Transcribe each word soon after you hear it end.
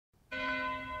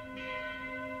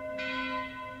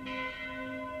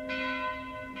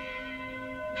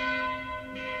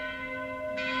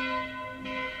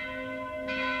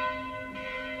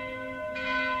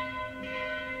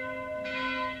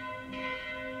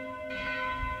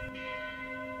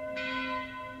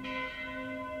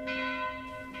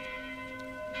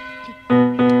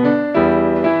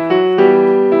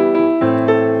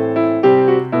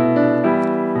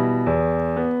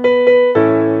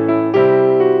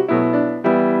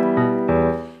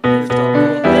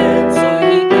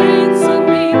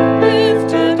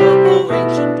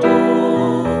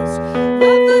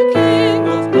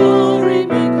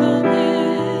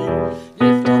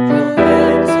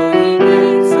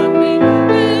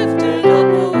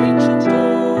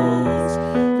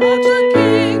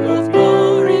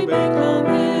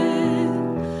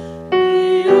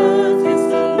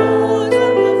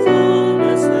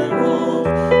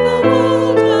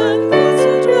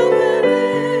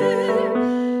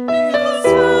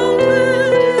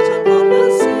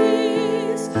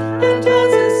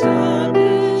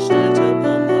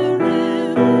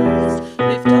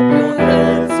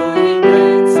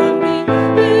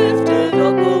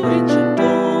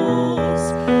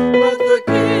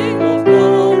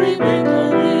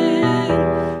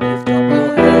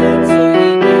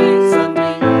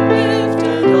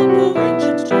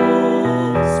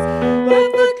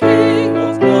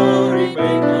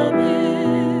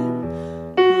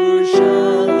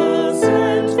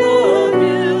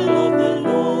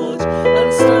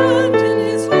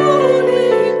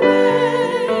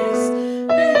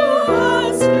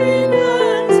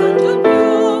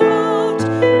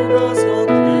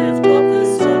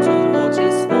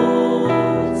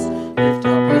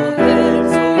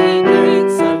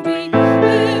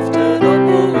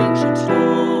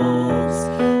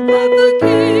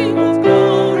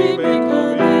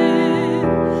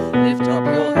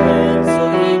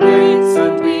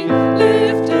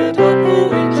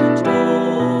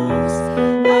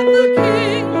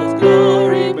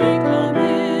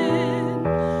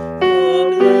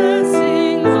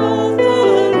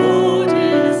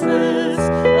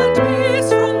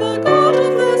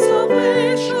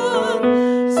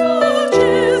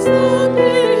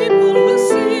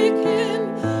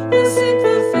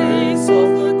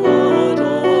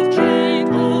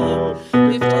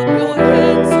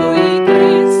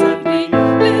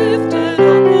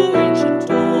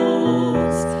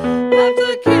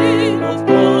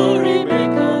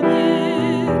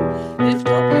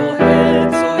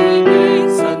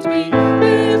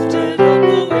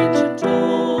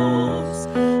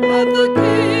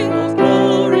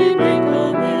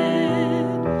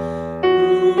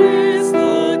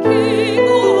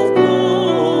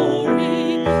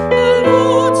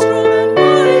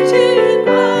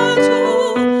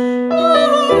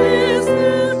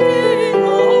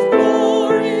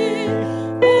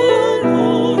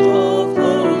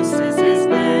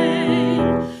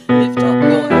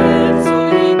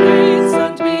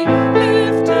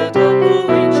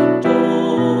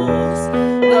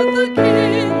Let the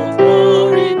King of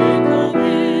glory be come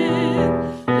in.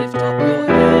 Lift up your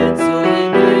heads, O ye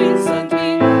gates, and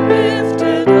be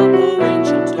lifted up, O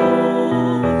ancient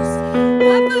doors.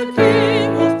 Let the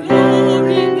King of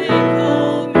glory be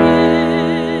come in.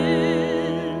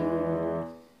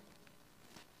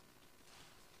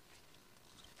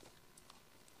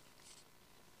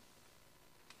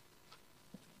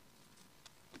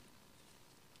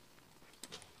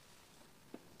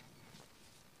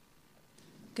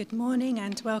 Good morning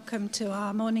and welcome to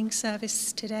our morning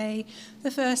service today, the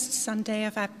first Sunday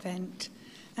of Advent,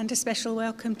 and a special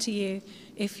welcome to you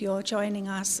if you're joining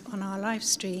us on our live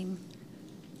stream,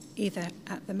 either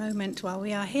at the moment while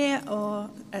we are here or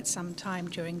at some time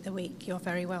during the week. You're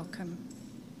very welcome.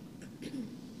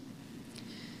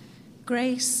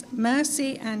 Grace,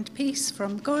 mercy and peace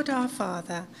from God our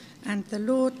Father and the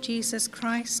Lord Jesus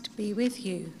Christ be with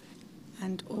you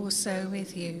and also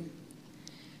with you.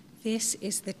 This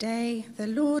is the day the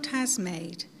Lord has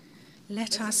made.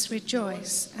 Let us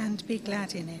rejoice and be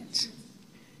glad in it.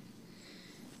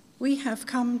 We have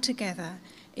come together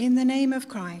in the name of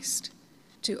Christ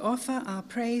to offer our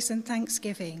praise and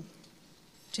thanksgiving,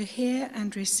 to hear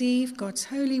and receive God's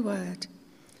holy word,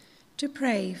 to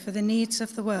pray for the needs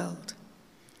of the world,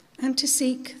 and to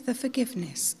seek the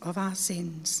forgiveness of our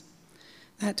sins,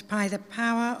 that by the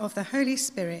power of the Holy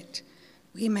Spirit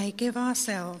we may give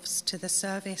ourselves to the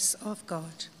service of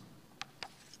God.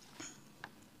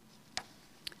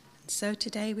 And so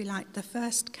today we light the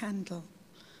first candle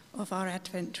of our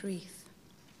Advent wreath.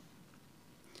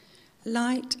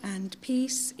 Light and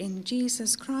peace in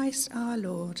Jesus Christ our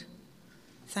Lord.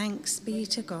 Thanks be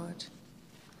to God.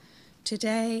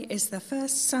 Today is the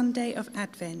first Sunday of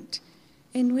Advent,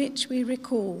 in which we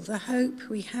recall the hope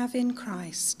we have in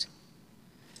Christ.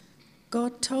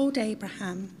 God told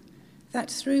Abraham that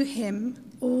through him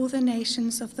all the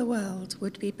nations of the world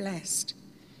would be blessed,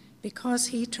 because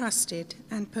he trusted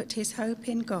and put his hope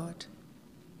in God.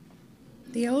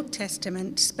 The Old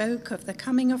Testament spoke of the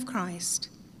coming of Christ,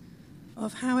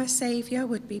 of how a Saviour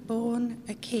would be born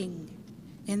a king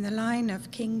in the line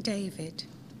of King David.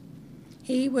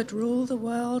 He would rule the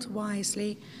world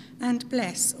wisely and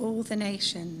bless all the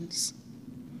nations.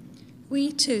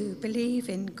 We too believe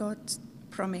in God's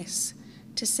promise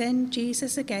to send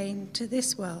Jesus again to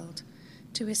this world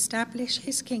to establish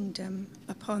his kingdom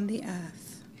upon the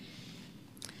earth.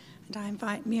 And I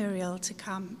invite Muriel to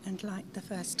come and light the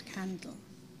first candle.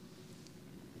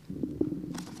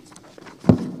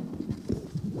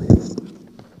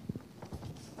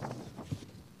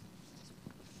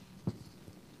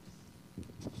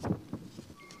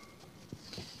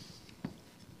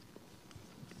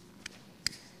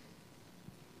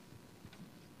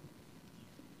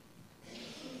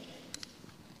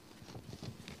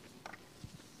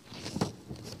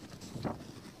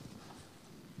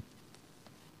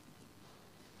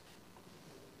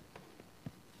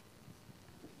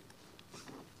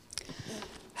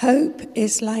 Hope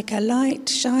is like a light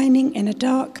shining in a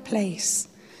dark place.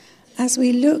 As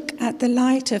we look at the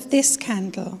light of this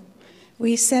candle,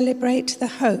 we celebrate the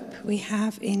hope we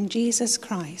have in Jesus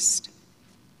Christ.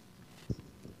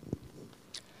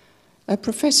 A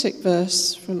prophetic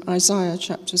verse from Isaiah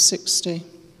chapter 60.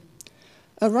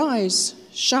 Arise,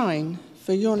 shine,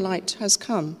 for your light has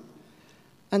come,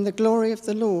 and the glory of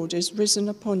the Lord is risen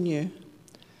upon you.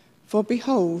 For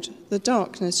behold, the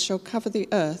darkness shall cover the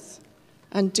earth,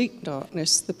 and deep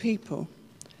darkness the people.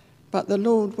 But the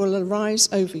Lord will arise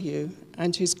over you,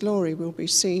 and his glory will be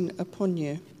seen upon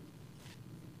you.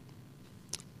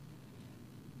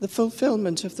 The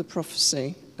fulfillment of the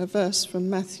prophecy, a verse from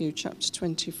Matthew chapter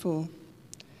 24.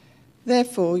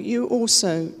 Therefore you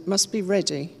also must be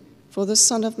ready, for the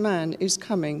Son of Man is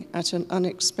coming at an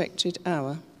unexpected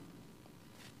hour.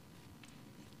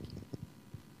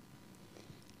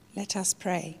 Let us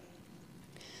pray.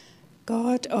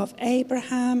 God of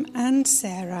Abraham and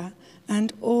Sarah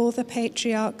and all the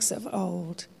patriarchs of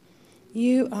old,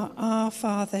 you are our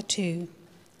Father too.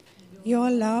 Your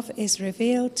love is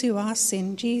revealed to us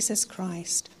in Jesus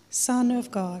Christ, Son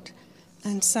of God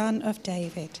and Son of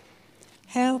David.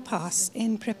 Help us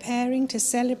in preparing to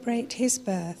celebrate his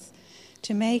birth,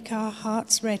 to make our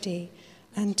hearts ready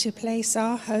and to place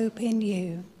our hope in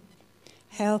you.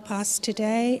 Help us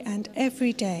today and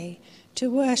every day to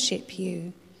worship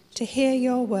you, to hear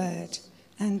your word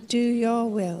and do your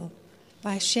will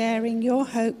by sharing your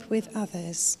hope with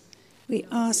others. We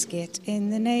ask it in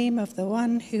the name of the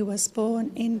one who was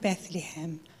born in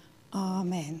Bethlehem.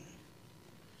 Amen.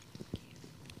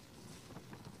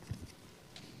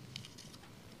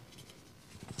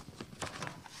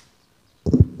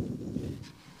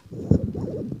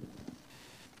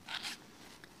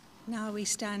 Now we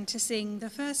stand to sing the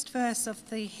first verse of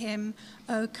the hymn,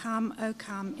 O Come,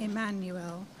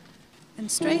 Emmanuel.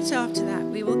 And straight after that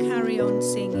we will carry on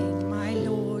singing, My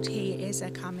Lord, He is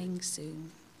a-coming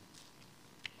soon.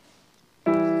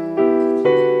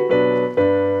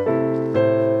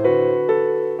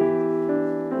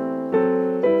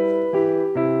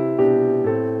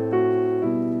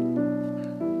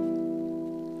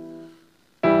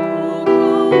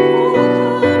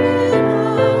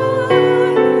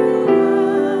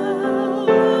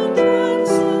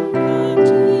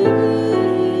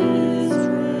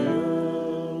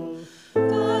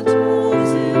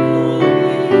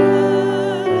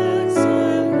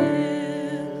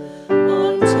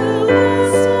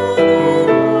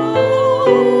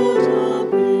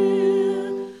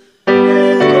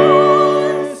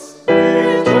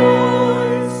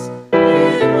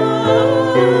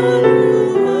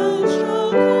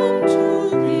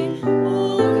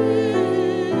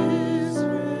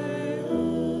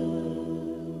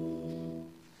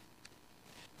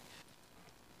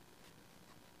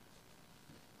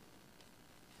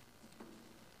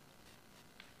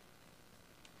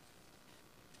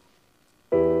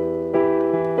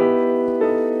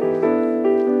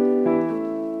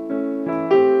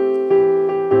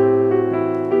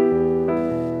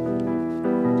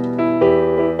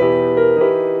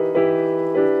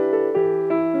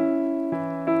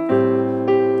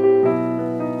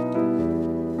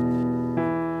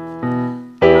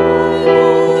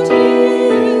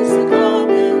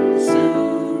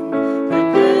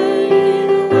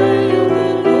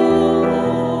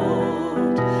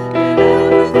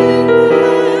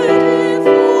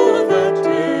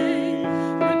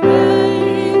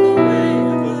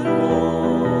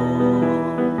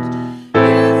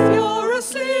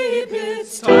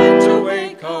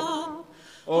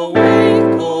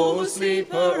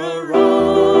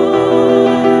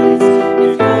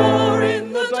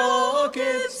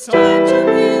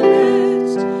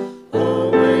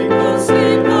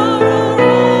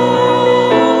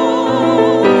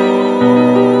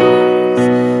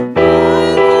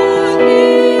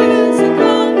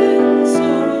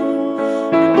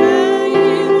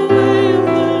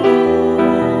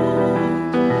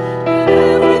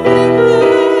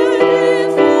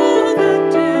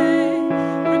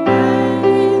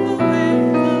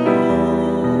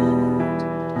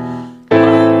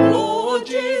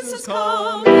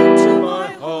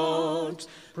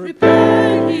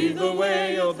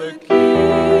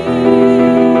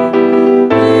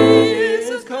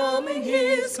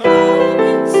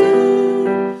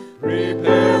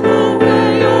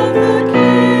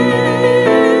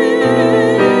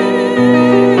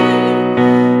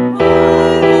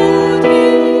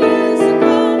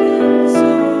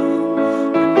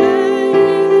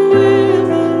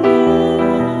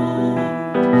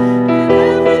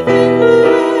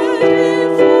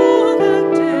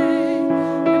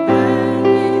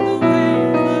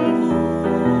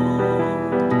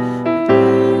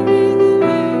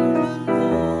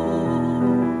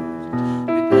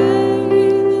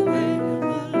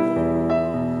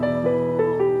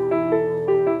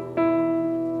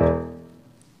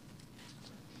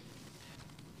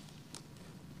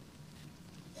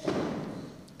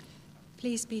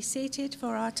 Please be seated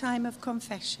for our time of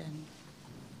confession.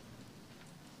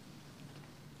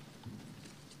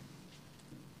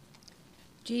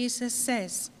 Jesus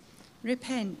says,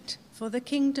 Repent, for the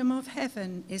kingdom of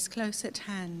heaven is close at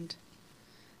hand.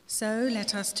 So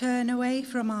let us turn away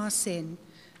from our sin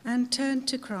and turn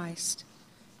to Christ,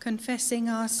 confessing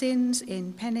our sins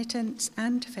in penitence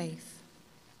and faith.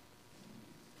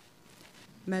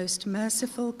 Most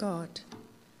merciful God,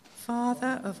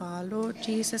 Father of our Lord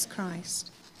Jesus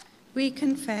Christ, we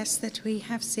confess that we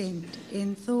have sinned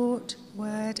in thought,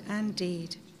 word, and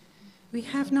deed. We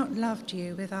have not loved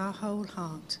you with our whole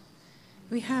heart.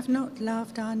 We have not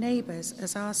loved our neighbours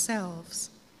as ourselves.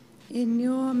 In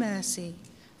your mercy,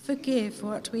 forgive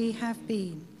what we have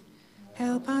been.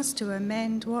 Help us to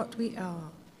amend what we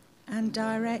are and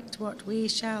direct what we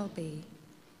shall be,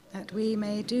 that we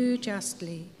may do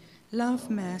justly,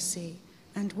 love mercy,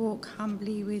 and walk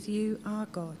humbly with you, our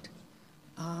God.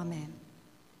 Amen.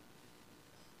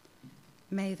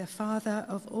 May the Father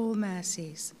of all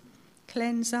mercies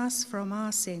cleanse us from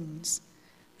our sins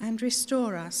and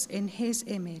restore us in his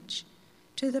image,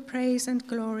 to the praise and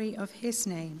glory of his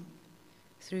name,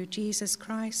 through Jesus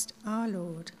Christ our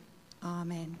Lord.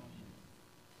 Amen.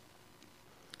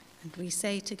 And we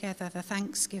say together the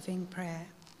thanksgiving prayer.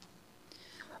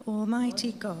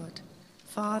 Almighty God,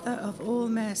 Father of all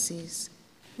mercies,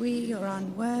 we, your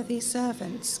unworthy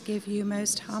servants, give you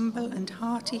most humble and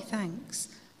hearty thanks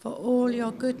for all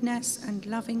your goodness and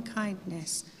loving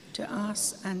kindness to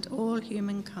us and all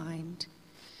humankind.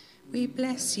 We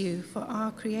bless you for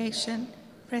our creation,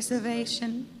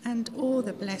 preservation, and all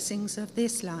the blessings of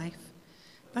this life,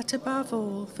 but above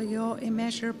all for your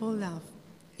immeasurable love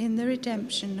in the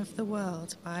redemption of the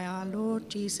world by our Lord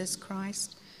Jesus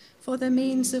Christ, for the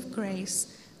means of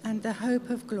grace and the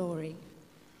hope of glory.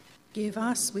 Give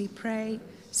us, we pray,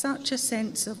 such a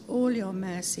sense of all your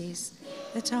mercies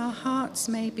that our hearts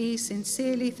may be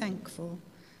sincerely thankful,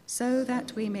 so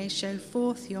that we may show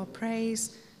forth your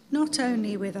praise not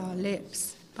only with our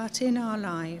lips, but in our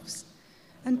lives,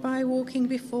 and by walking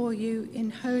before you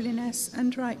in holiness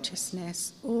and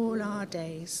righteousness all our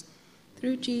days.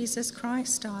 Through Jesus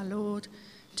Christ our Lord,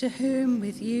 to whom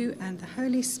with you and the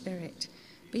Holy Spirit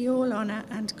be all honour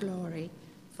and glory,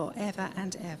 for ever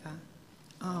and ever.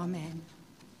 Amen.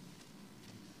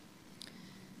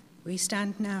 We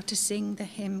stand now to sing the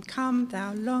hymn, Come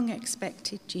Thou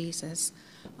Long-Expected Jesus,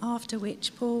 after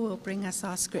which Paul will bring us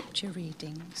our scripture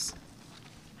readings.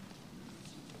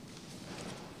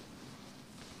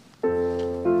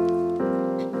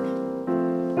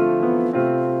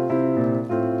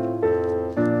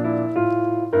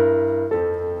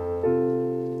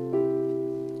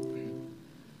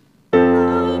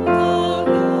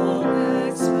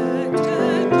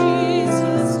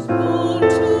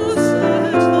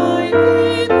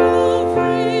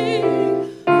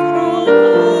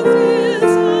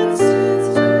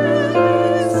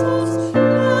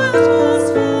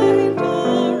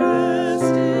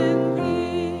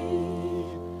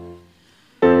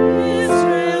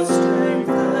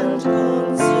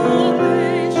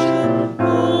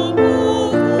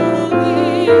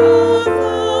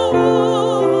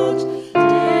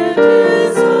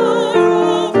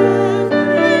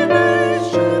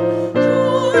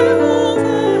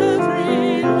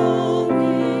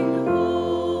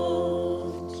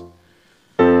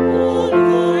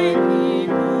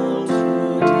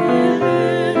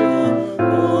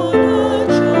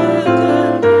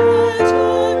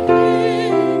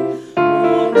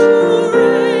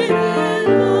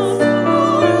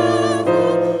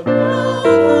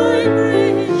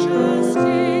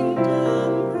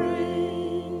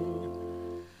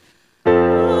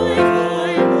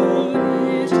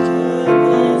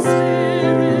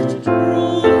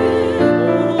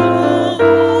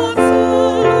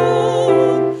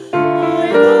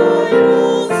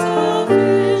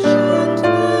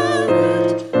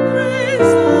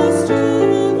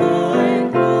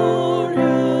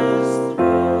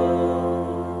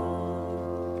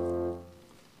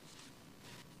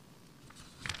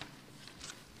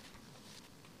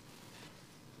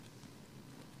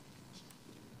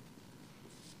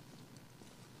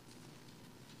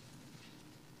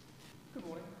 Good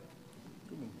morning.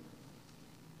 Good morning.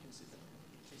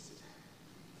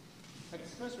 Okay, the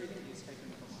first reading is taken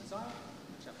from Isaiah,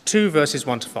 chapter 2, verses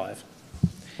 1 to 5.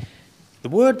 The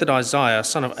word that Isaiah,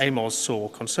 son of Amos, saw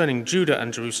concerning Judah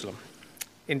and Jerusalem.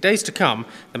 In days to come,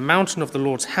 the mountain of the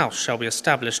Lord's house shall be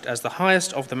established as the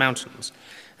highest of the mountains,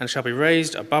 and shall be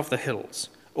raised above the hills.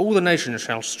 All the nations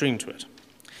shall stream to it.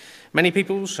 Many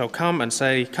peoples shall come and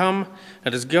say, Come,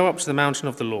 let us go up to the mountain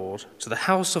of the Lord, to the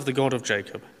house of the God of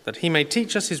Jacob, that he may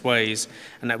teach us his ways,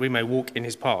 and that we may walk in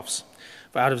his paths.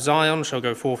 For out of Zion shall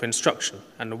go forth instruction,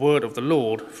 and the word of the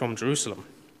Lord from Jerusalem.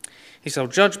 He shall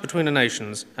judge between the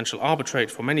nations, and shall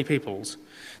arbitrate for many peoples.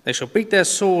 They shall beat their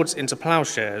swords into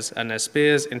plowshares, and their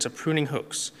spears into pruning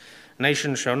hooks.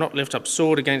 Nation shall not lift up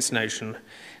sword against nation,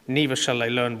 neither shall they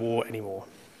learn war any more.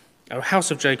 O house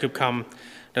of Jacob, come,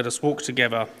 let us walk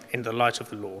together in the light of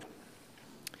the Lord.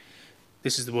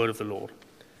 This is the word of the Lord.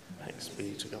 Thanks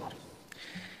be to God.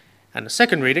 And the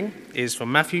second reading is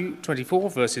from Matthew 24,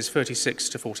 verses 36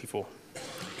 to 44.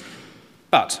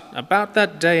 But about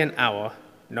that day and hour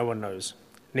no one knows,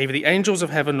 neither the angels of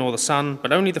heaven nor the Son,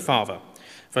 but only the Father.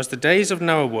 For as the days of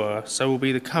Noah were, so will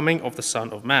be the coming of the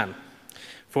Son of Man.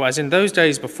 For as in those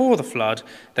days before the flood,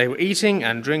 they were eating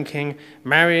and drinking,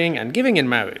 marrying and giving in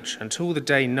marriage, until the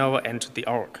day Noah entered the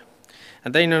ark.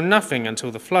 And they know nothing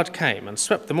until the flood came and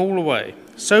swept them all away.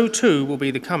 So too will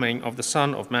be the coming of the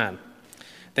Son of Man.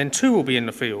 Then two will be in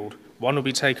the field, one will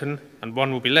be taken and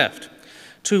one will be left.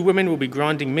 Two women will be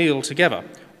grinding meal together,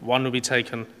 one will be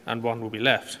taken and one will be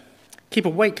left. Keep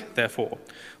awake, therefore,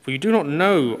 for you do not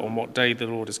know on what day the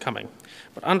Lord is coming.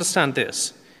 But understand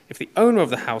this, if the owner of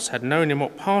the house had known in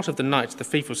what part of the night the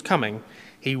thief was coming,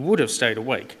 he would have stayed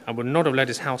awake and would not have let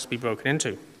his house be broken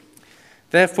into.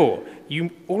 Therefore,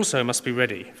 you also must be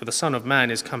ready, for the Son of Man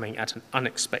is coming at an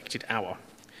unexpected hour.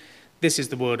 This is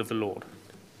the word of the Lord.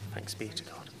 Thanks be to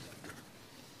God.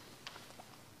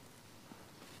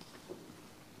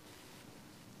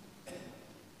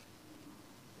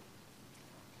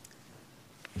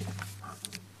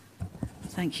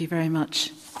 Thank you very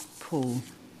much, Paul.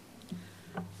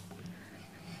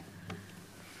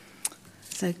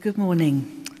 So, good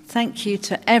morning. Thank you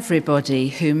to everybody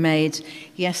who made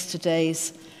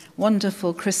yesterday's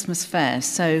wonderful Christmas fair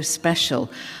so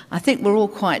special. I think we're all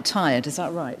quite tired, is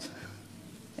that right?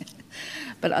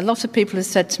 But a lot of people have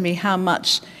said to me how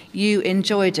much you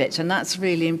enjoyed it, and that's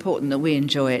really important that we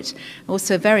enjoy it.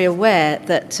 Also very aware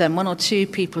that one or two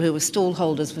people who were stall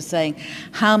holders were saying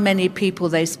how many people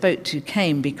they spoke to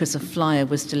came because a flyer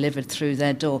was delivered through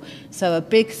their door. So a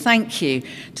big thank you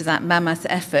to that mammoth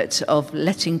effort of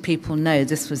letting people know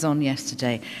this was on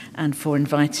yesterday and for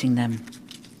inviting them.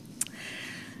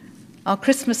 Our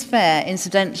Christmas fair,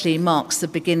 incidentally, marks the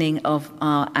beginning of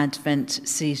our Advent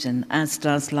season, as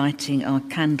does lighting our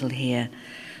candle here,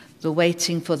 the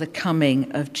waiting for the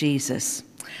coming of Jesus.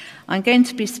 I'm going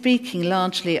to be speaking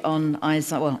largely on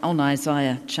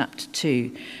Isaiah chapter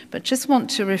 2, but just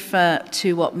want to refer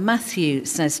to what Matthew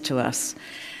says to us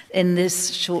in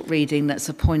this short reading that's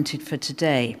appointed for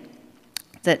today,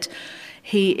 that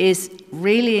he is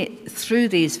really, through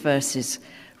these verses,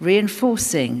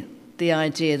 reinforcing the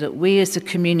idea that we as a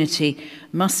community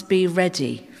must be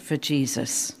ready for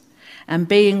Jesus. And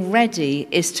being ready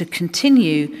is to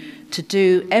continue to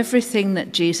do everything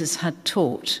that Jesus had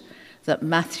taught, that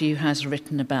Matthew has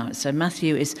written about. So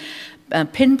Matthew is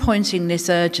pinpointing this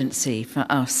urgency for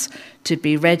us to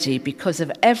be ready because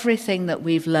of everything that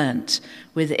we've learnt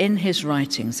within his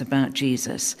writings about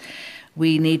Jesus.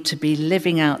 We need to be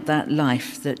living out that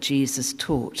life that Jesus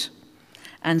taught.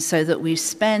 And so that we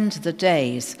spend the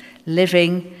days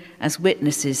living as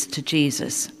witnesses to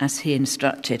Jesus as he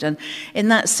instructed. And in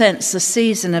that sense, the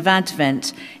season of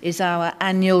Advent is our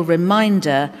annual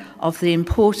reminder of the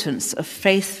importance of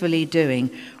faithfully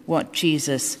doing what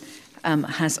Jesus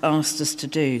has asked us to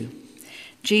do.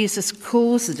 Jesus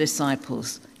calls the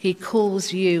disciples, he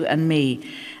calls you and me,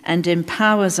 and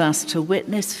empowers us to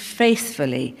witness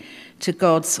faithfully to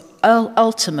God's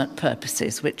ultimate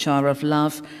purposes, which are of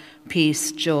love,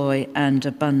 peace, joy, and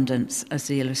abundance, as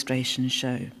the illustrations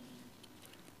show.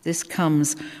 This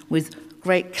comes with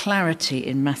great clarity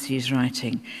in Matthew's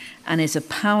writing and is a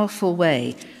powerful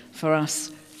way for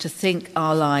us to think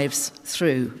our lives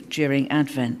through during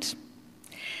Advent.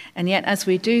 And yet, as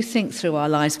we do think through our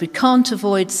lives, we can't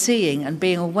avoid seeing and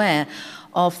being aware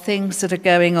of things that are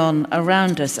going on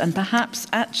around us and perhaps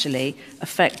actually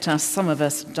affect us, some of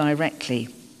us, directly.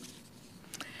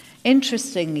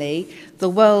 Interestingly, the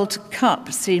World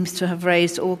Cup seems to have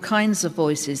raised all kinds of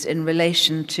voices in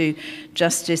relation to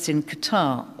justice in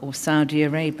Qatar or Saudi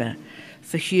Arabia,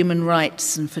 for human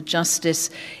rights and for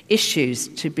justice issues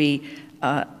to be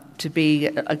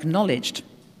acknowledged.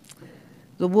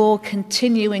 The war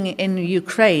continuing in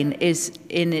Ukraine is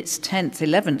in its 10th,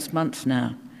 11th month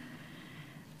now.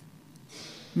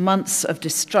 Months of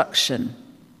destruction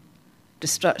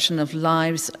of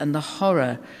lives, and the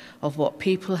horror of what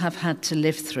people have had to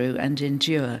live through and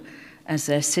endure as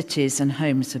their cities and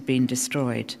homes have been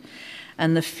destroyed.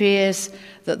 And the fears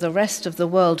that the rest of the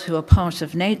world who are part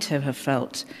of NATO have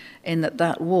felt in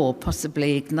that war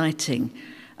possibly igniting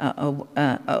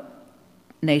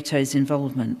NATO's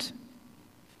involvement.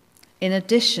 In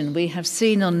addition, we have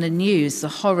seen on the news the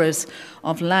horrors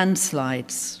of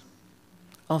landslides,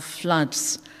 of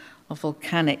floods, of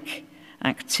volcanic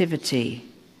activity,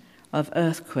 of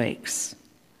earthquakes,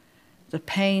 the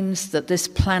pains that this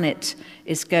planet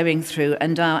is going through,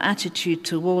 and our attitude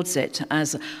towards it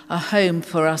as a home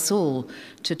for us all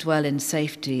to dwell in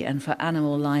safety and for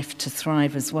animal life to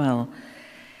thrive as well,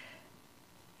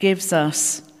 gives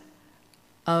us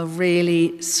a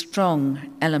really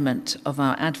strong element of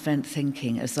our Advent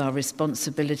thinking as our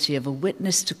responsibility of a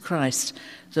witness to Christ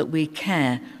that we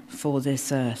care for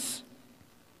this earth.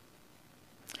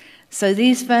 So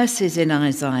these verses in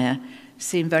Isaiah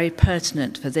seem very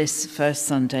pertinent for this first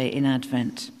Sunday in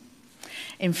Advent.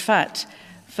 In fact,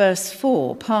 verse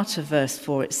 4, part of verse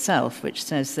 4 itself, which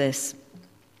says this: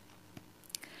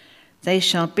 "They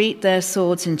shall beat their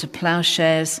swords into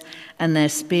plowshares and their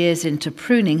spears into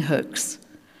pruning hooks.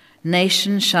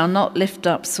 Nation shall not lift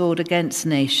up sword against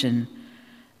nation,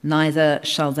 neither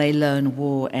shall they learn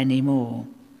war any more."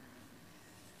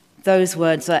 Those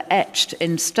words are etched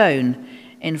in stone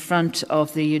in front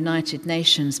of the United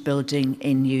Nations building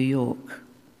in New York.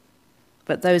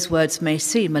 But those words may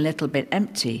seem a little bit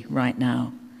empty right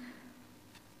now.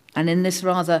 And in this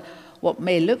rather, what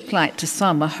may look like to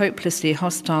some a hopelessly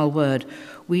hostile word,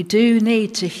 we do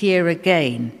need to hear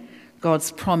again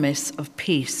God's promise of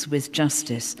peace with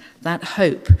justice, that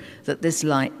hope that this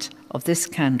light of this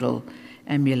candle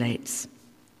emulates.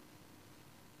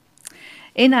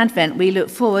 In Advent, we look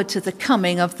forward to the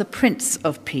coming of the Prince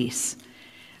of Peace.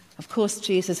 Of course,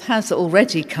 Jesus has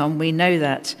already come, we know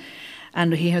that,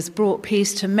 and he has brought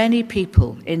peace to many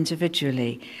people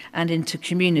individually and into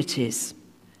communities.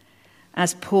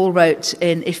 As Paul wrote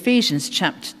in Ephesians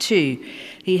chapter 2,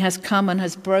 he has come and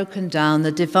has broken down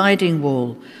the dividing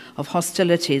wall of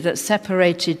hostility that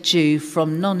separated Jew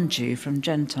from non-Jew, from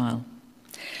Gentile.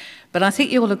 But I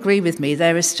think you will agree with me,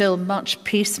 there is still much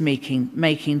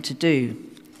peacemaking to do,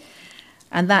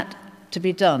 and that to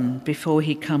be done before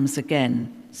he comes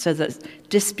again, so that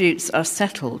disputes are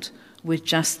settled with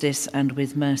justice and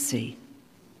with mercy.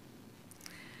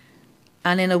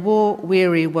 And in a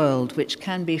war-weary world, which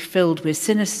can be filled with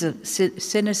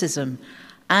cynicism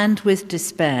and with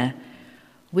despair,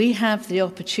 we have the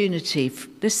opportunity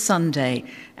this Sunday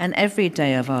and every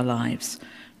day of our lives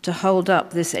to hold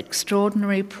up this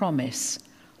extraordinary promise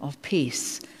of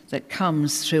peace that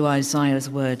comes through Isaiah's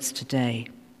words today.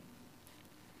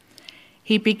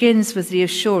 He begins with the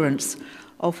assurance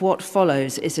of what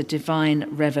follows is a divine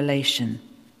revelation.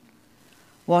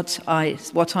 What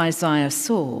Isaiah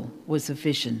saw was a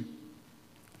vision,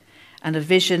 and a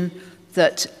vision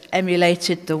that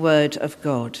emulated the word of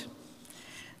God.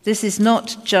 This is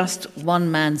not just one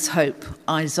man's hope,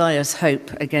 Isaiah's hope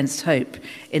against hope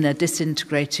in a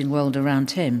disintegrating world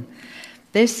around him.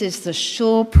 This is the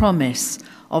sure promise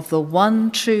of the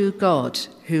one true God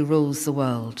who rules the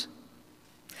world.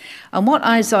 And what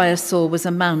Isaiah saw was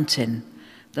a mountain,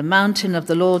 the mountain of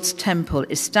the Lord's temple,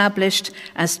 established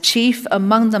as chief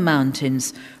among the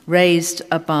mountains, raised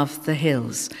above the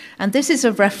hills. And this is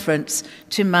a reference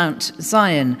to Mount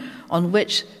Zion, on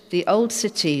which the old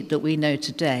city that we know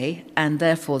today, and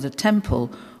therefore the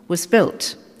temple, was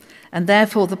built, and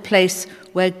therefore the place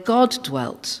where God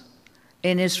dwelt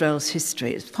in Israel's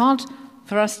history. It's hard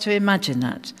for us to imagine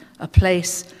that, a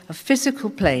place, a physical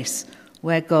place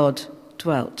where God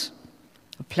dwelt,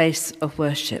 a place of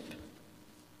worship.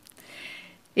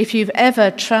 If you've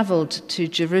ever travelled to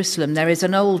Jerusalem, there is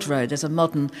an old road. There's a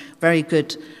modern, very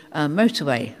good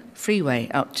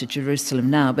freeway up to Jerusalem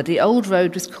now, but the old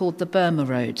road was called the Burma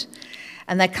Road.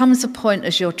 And there comes a point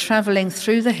as you're travelling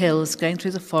through the hills, going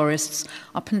through the forests,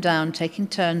 up and down, taking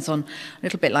turns on a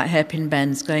little bit like hairpin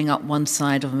bends, going up one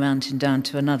side of a mountain down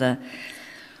to another,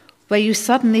 where you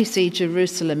suddenly see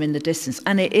Jerusalem in the distance,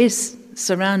 and it is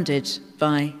surrounded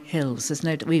by hills.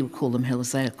 We would call them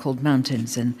hills, they are called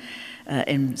mountains in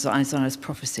Isaiah's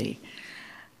prophecy.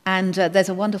 And there's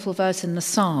a wonderful verse in the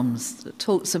Psalms that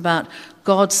talks about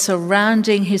God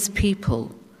surrounding his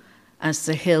people as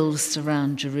the hills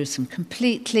surround Jerusalem,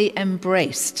 completely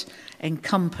embraced,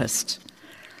 encompassed.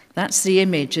 That's the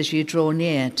image as you draw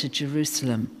near to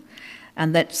Jerusalem.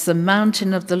 And that's the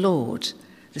mountain of the Lord,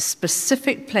 the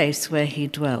specific place where he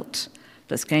dwelt,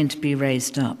 that's going to be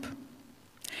raised up.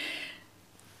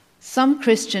 Some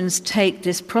Christians take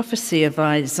this prophecy of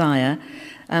Isaiah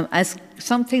as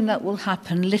something that will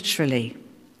happen literally.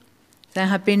 There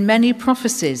have been many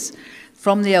prophecies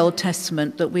from the Old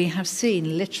Testament that we have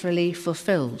seen literally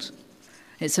fulfilled.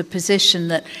 It's a position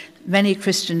that many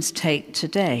Christians take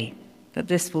today, that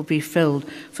this will be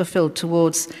fulfilled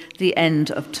towards the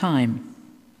end of time.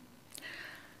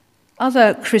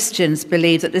 Other Christians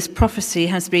believe that this prophecy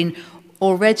has been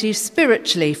already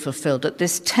spiritually fulfilled, that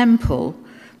this temple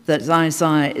that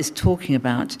Isaiah is talking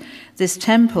about, this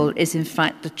temple is in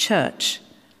fact the church.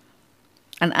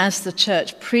 And as the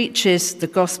church preaches the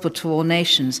gospel to all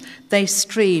nations, they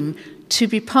stream to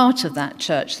be part of that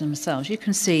church themselves. You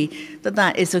can see that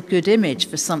that is a good image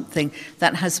for something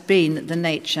that has been the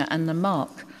nature and the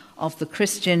mark of the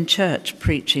Christian church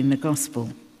preaching the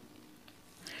gospel.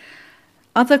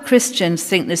 Other Christians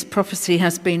think this prophecy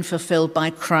has been fulfilled by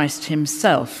Christ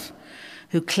himself,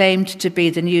 who claimed to be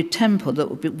the new temple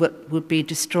that would be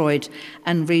destroyed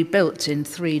and rebuilt in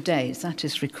 3 days. That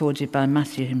is recorded by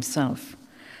Matthew himself.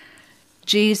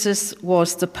 Jesus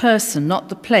was the person, not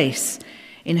the place,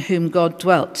 in whom God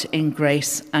dwelt in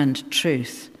grace and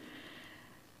truth.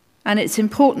 And it's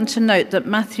important to note that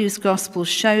Matthew's gospel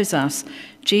shows us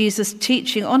Jesus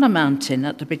teaching on a mountain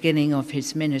at the beginning of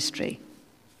his ministry,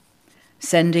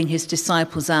 sending his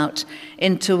disciples out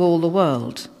into all the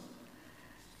world.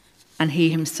 And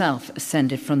he himself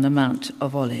ascended from the Mount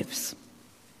of Olives.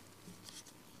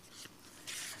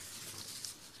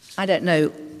 I don't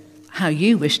know how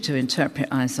you wish to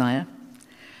interpret Isaiah,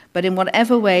 but in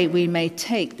whatever way we may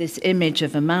take this image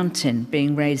of a mountain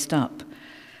being raised up,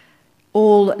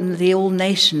 the all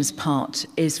nations part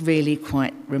is really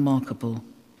quite remarkable.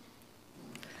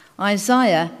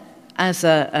 Isaiah, as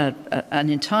an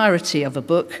entirety of a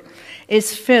book,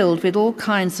 is filled with all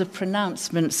kinds of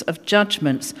pronouncements of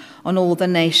judgments on all the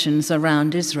nations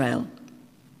around Israel.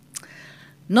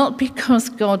 not because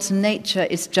God's nature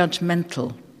is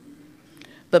judgmental,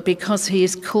 but because he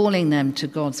is calling them to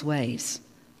God's ways,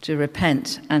 to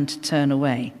repent and to turn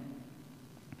away.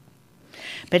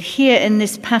 But here in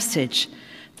this passage,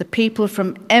 the people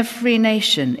from every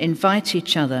nation invite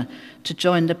each other to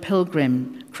join the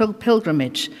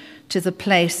pilgrimage to the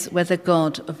place where the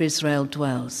God of Israel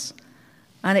dwells.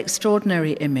 An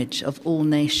extraordinary image of all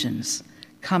nations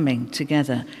coming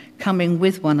together, coming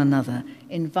with one another,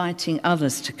 inviting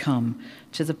others to come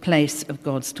to the place of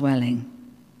God's dwelling.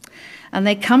 And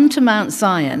they come to Mount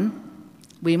Zion,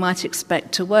 we might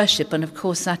expect to worship, and of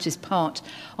course that is part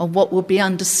of what will be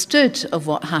understood of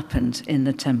what happened in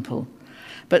the temple.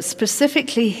 But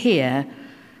specifically here,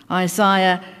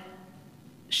 Isaiah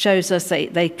shows us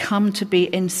that they come to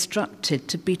be instructed,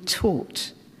 to be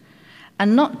taught,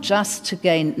 and not just to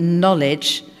gain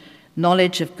knowledge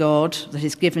of God that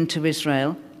is given to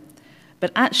Israel,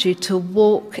 but actually to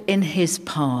walk in his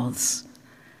paths,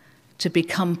 to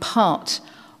become part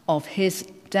of his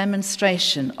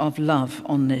demonstration of love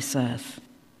on this earth.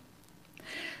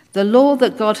 The law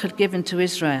that God had given to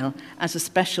Israel as a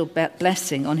special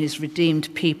blessing on his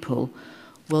redeemed people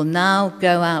will now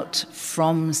go out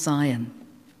from Zion.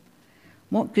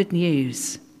 What good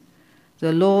news!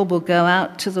 The law will go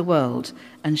out to the world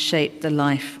and shape the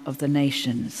life of the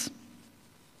nations.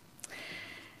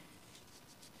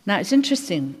 Now, it's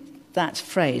interesting, that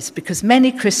phrase, because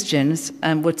many Christians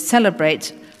would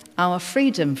celebrate our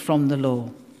freedom from the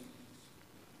law.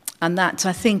 And that,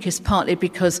 I think, is partly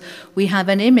because we have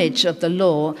an image of the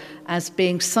law as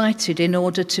being cited in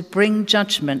order to bring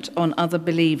judgment on other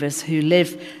believers who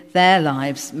live their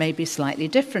lives maybe slightly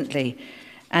differently.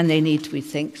 And they need, we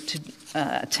think, to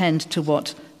attend to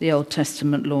what the Old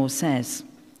Testament law says.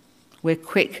 We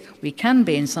can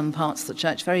be in some parts of the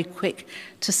church, very quick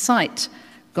to cite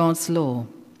God's law.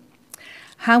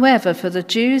 However, for the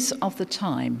Jews of the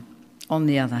time, on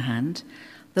the other hand,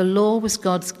 the law was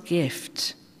God's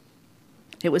gift.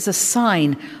 It was a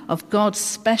sign of God's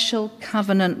special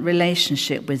covenant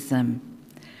relationship with them.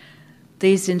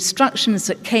 These instructions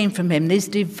that came from him, these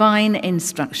divine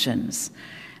instructions,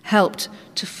 helped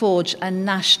to forge a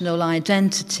national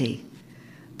identity.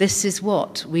 This is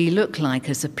what we look like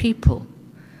as a people.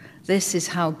 This is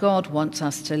how God wants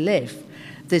us to live.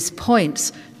 This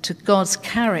points to God's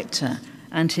character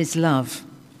and his love.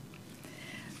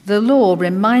 The law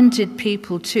reminded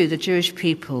people too, the Jewish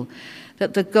people,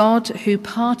 that the God who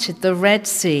parted the Red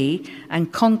Sea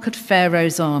and conquered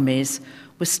Pharaoh's armies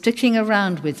was sticking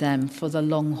around with them for the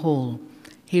long haul.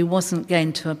 He wasn't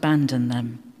going to abandon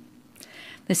them.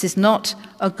 This is not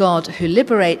a God who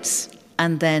liberates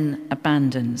and then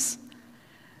abandons.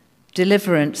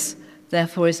 Deliverance,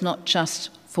 therefore, is not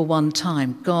just for one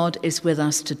time. God is with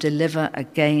us to deliver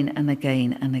again and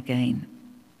again and again.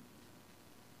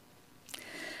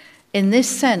 In this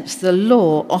sense, the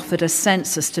law offered a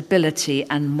sense of stability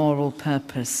and moral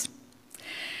purpose.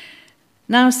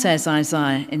 Now, says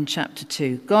Isaiah in chapter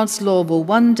 2, God's law will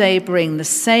one day bring the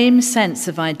same sense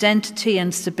of identity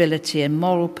and stability and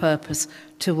moral purpose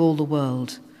to all the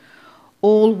world.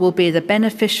 All will be the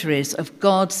beneficiaries of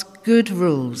God's good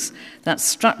rules that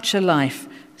structure life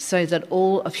so that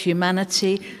all of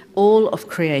humanity, all of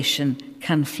creation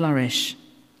can flourish.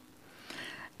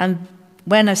 And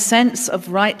when a sense of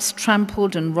rights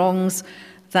trampled and wrongs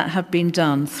that have been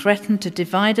done threaten to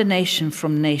divide a nation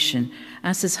from nation,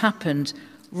 as has happened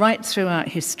right throughout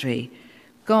history,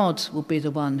 God will be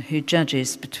the one who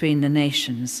judges between the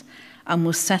nations and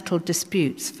will settle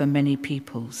disputes for many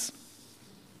peoples.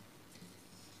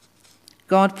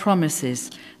 God promises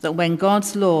that when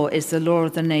God's law is the law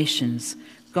of the nations,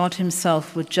 God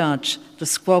himself will judge the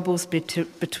squabbles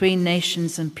between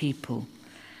nations and people.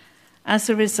 As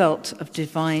a result of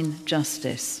divine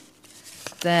justice,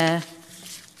 as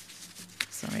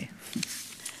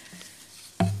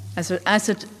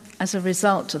a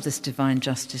result of this divine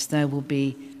justice, there will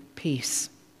be peace.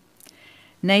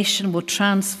 Nation will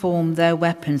transform their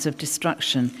weapons of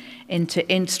destruction into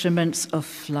instruments of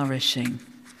flourishing.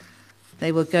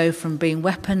 They will go from being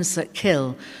weapons that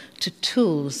kill to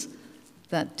tools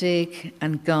that dig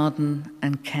and garden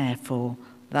and care for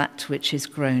that which is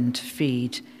grown to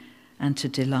feed and to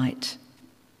delight.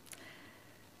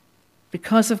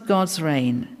 Because of God's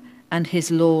reign and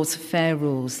his law's fair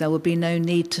rules, there will be no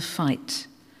need to fight.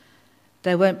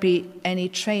 There won't be any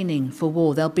training for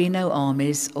war. There'll be no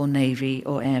armies or navy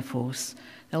or air force.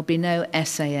 There'll be no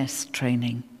SAS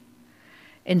training.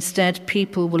 Instead,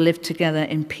 people will live together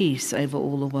in peace over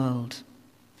all the world.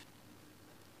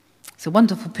 It's a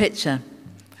wonderful picture.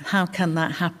 How can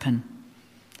that happen?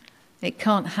 It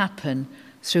can't happen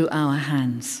through our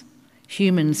hands.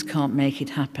 Humans can't make it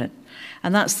happen.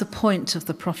 And that's the point of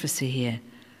the prophecy here.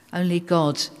 Only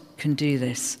God can do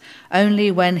this.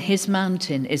 Only when his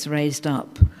mountain is raised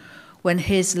up, when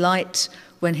his light,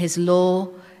 when his law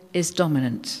is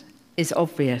dominant, is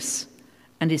obvious,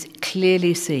 and is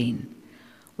clearly seen,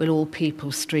 will all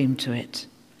people stream to it.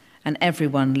 And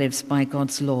everyone lives by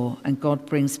God's law, and God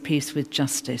brings peace with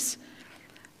justice.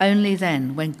 Only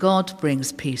then, when God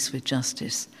brings peace with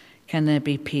justice, can there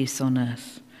be peace on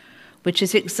earth, which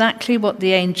is exactly what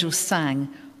the angels sang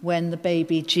when the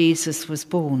baby Jesus was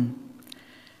born.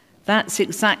 That's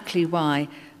exactly why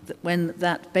when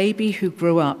that baby who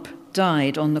grew up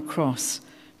died on the cross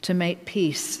to make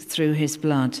peace through his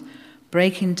blood,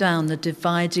 breaking down the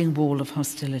dividing wall of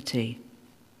hostility.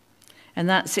 And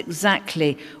that's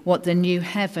exactly what the new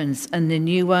heavens and the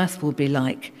new earth will be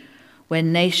like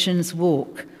when nations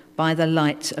walk by the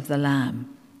light of the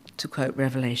Lamb, to quote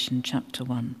Revelation chapter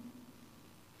 1.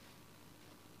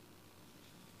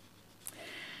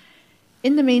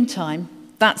 In the meantime,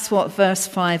 that's what verse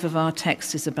 5 of our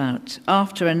text is about.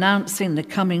 After announcing the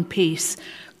coming peace,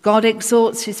 God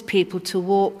exhorts his people to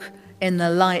walk in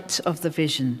the light of the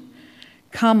vision.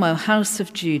 Come, O house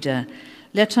of Judah,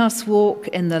 let us walk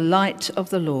in the light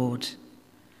of the Lord.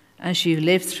 As you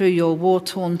live through your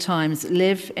war-torn times,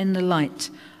 live in the light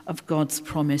of God's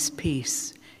promised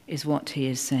peace, is what he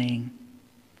is saying.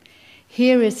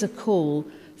 Here is a call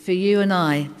for you and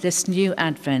I, this new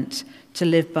Advent, to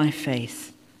live by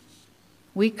faith.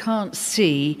 We can't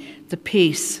see the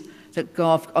peace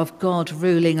of God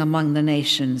ruling among the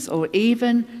nations, or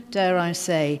even, dare I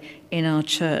say, in our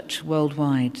church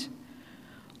worldwide.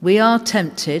 We are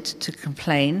tempted to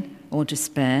complain or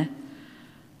despair,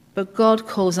 but God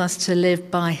calls us to live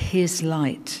by his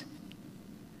light,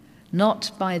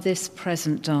 not by this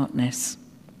present darkness.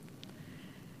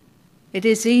 It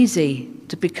is easy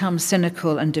to become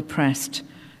cynical and depressed,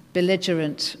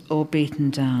 belligerent or beaten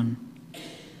down.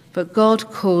 But God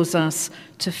calls us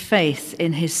to faith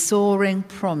in his soaring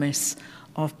promise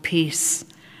of peace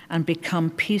and become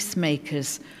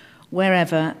peacemakers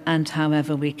wherever and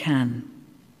however we can.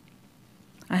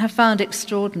 I have found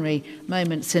extraordinary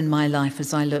moments in my life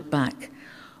as I look back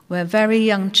where very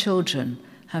young children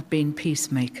have been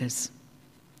peacemakers.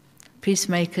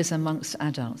 Peacemakers amongst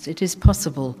adults. It is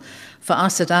possible for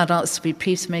us as adults to be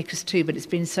peacemakers too, but it's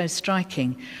been so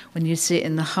striking when you see it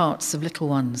in the hearts of little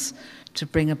ones to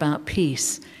bring about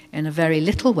peace in a very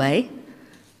little way,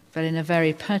 but in a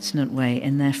very pertinent way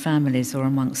in their families or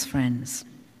amongst friends.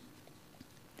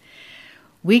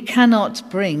 We cannot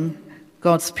bring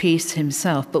God's peace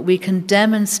himself, but we can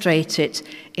demonstrate it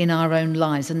in our own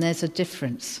lives, and there's a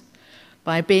difference.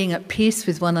 By being at peace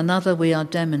with one another, we are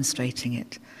demonstrating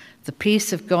it. The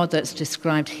peace of God that's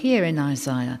described here in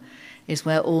Isaiah is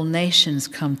where all nations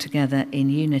come together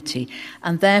in unity,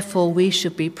 and therefore we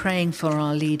should be praying for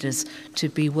our leaders to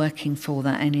be working for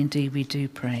that, and indeed we do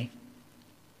pray.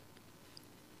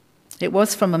 It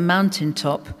was from a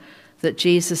mountaintop that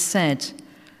Jesus said,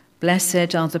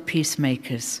 "Blessed are the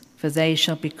peacemakers, for they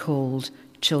shall be called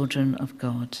children of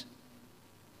God."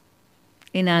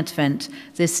 In Advent,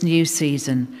 this new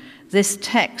season, this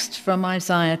text from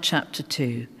Isaiah chapter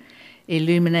 2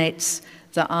 illuminates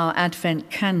that our Advent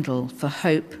candle for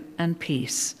hope and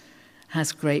peace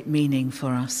has great meaning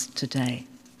for us today.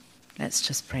 Let's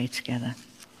just pray together.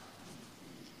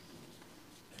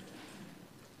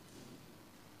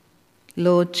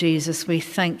 Lord Jesus, we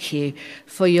thank you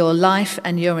for your life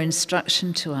and your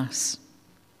instruction to us.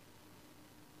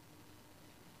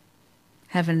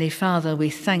 Heavenly Father, we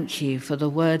thank you for the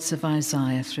words of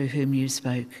Isaiah through whom you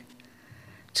spoke,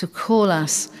 to call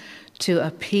us to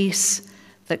a peace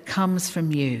that comes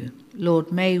from you.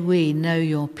 Lord, may we know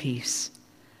your peace.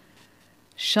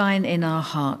 Shine in our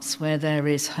hearts where there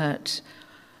is hurt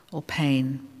or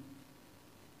pain.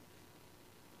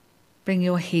 Bring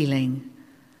your healing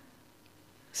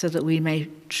so that we may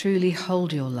truly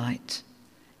hold your light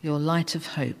of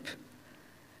hope,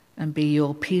 and be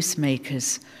your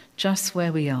peacemakers just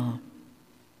where we are.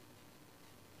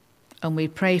 And we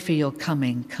pray for your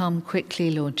coming. Come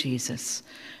quickly, Lord Jesus,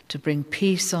 to bring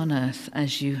peace on earth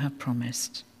as you have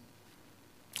promised.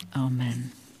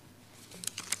 Amen.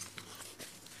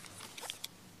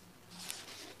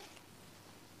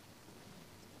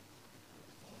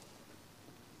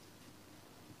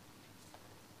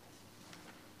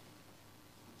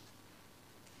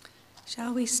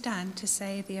 Shall we stand to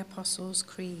say the Apostles'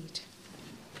 Creed?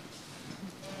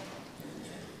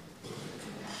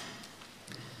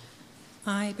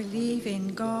 I believe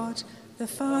in God, the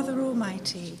Father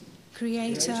Almighty,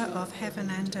 creator of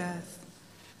heaven and earth.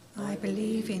 I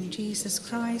believe in Jesus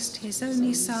Christ, his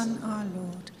only Son, our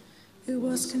Lord, who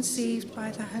was conceived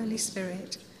by the Holy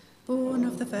Spirit, born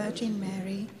of the Virgin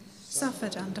Mary,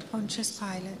 suffered under Pontius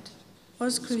Pilate,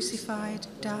 was crucified,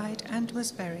 died, and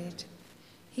was buried.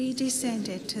 He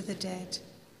descended to the dead.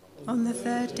 On the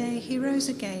third day he rose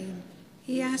again.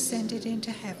 He ascended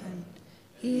into heaven.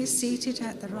 He is seated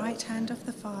at the right hand of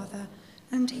the Father,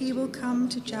 and he will come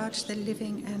to judge the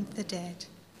living and the dead.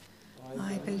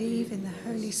 I believe in the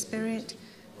Holy Spirit,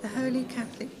 the Holy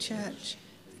Catholic Church,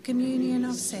 the communion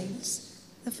of saints,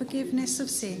 the forgiveness of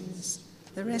sins,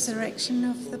 the resurrection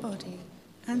of the body,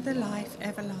 and the life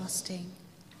everlasting.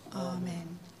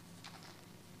 Amen.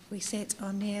 We sit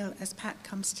or kneel as Pat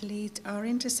comes to lead our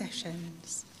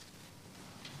intercessions.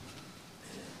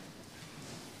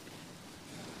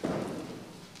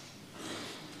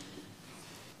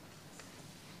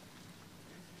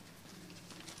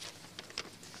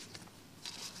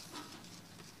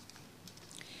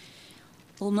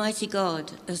 Almighty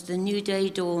God, as the new day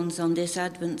dawns on this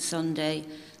Advent Sunday,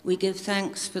 we give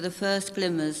thanks for the first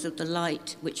glimmers of the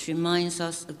light which reminds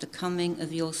us of the coming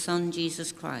of your Son,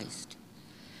 Jesus Christ.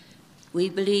 We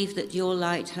believe that your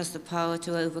light has the power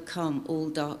to overcome all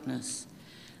darkness,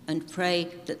 and pray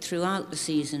that throughout the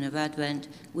season of Advent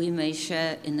we may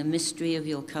share in the mystery of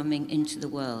your coming into the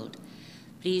world.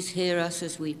 Please hear us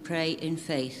as we pray in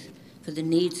faith for the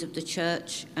needs of the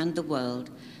Church and the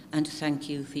world, and thank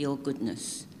you for your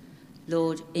goodness.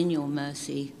 Lord, in your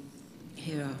mercy,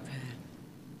 hear our prayer.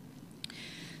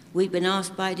 We've been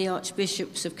asked by the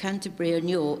Archbishops of Canterbury and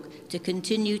York to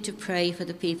continue to pray for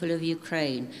the people of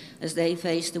Ukraine as they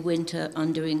face the winter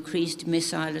under increased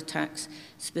missile attacks,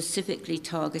 specifically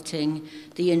targeting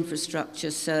the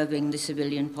infrastructure serving the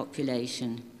civilian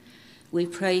population. We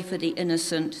pray for the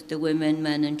innocent, the women,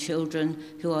 men and children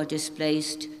who are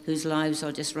displaced, whose lives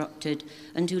are disrupted,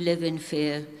 and who live in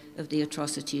fear of the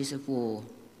atrocities of war.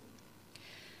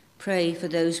 Pray for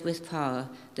those with power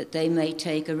that they may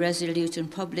take a resolute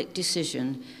and public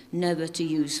decision never to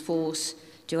use force,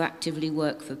 to actively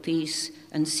work for peace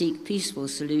and seek peaceful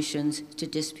solutions to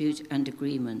dispute and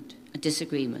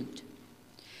disagreement.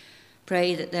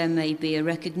 Pray that there may be a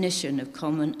recognition of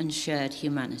common and shared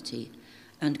humanity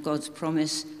and God's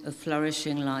promise of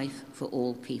flourishing life for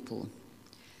all people.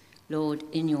 Lord,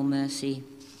 in your mercy,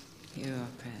 hear our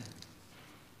prayer.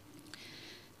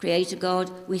 Creator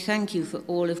God, we thank you for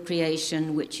all of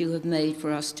creation which you have made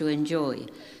for us to enjoy,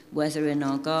 whether in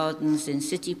our gardens, in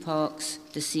city parks,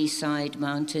 the seaside,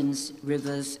 mountains,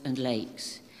 rivers and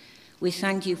lakes. We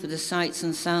thank you for the sights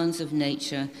and sounds of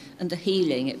nature and the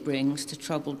healing it brings to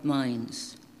troubled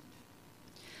minds.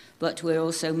 But we're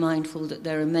also mindful that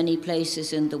there are many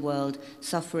places in the world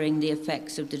suffering the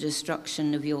effects of the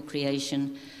destruction of your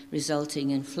creation, resulting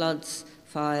in floods,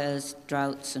 fires,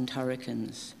 droughts and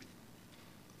hurricanes.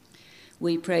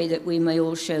 We pray that we may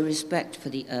all show respect for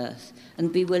the earth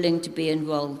and be willing to be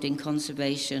involved in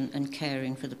conservation and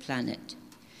caring for the planet.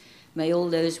 May all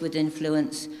those with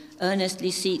influence earnestly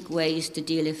seek ways to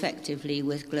deal effectively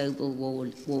with global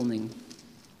warming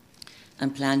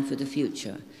and plan for the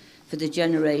future, for the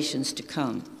generations to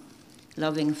come.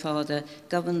 Loving Father,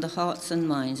 govern the hearts and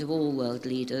minds of all world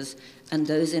leaders and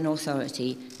those in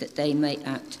authority, that they may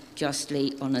act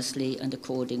justly, honestly, and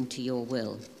according to your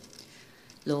will.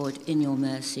 Lord, in your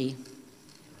mercy.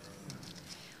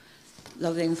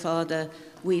 Loving Father,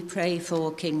 we pray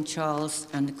for King Charles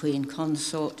and the Queen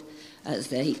Consort as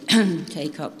they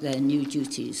take up their new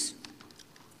duties.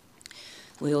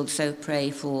 We also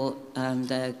pray for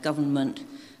their government,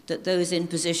 that those in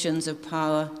positions of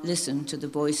power listen to the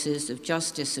voices of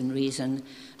justice and reason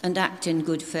and act in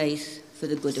good faith for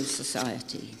the good of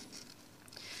society.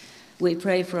 We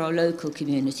pray for our local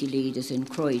community leaders in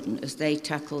Croydon as they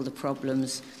tackle the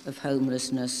problems of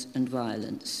homelessness and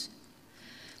violence.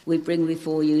 We bring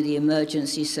before you the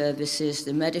emergency services,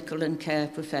 the medical and care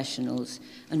professionals,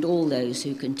 and all those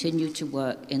who continue to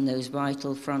work in those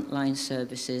vital frontline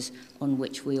services on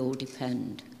which we all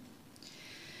depend.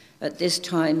 At this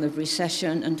time of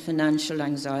recession and financial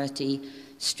anxiety,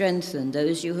 strengthen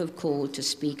those you have called to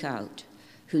speak out,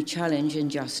 who challenge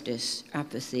injustice,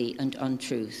 apathy, and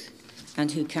untruth,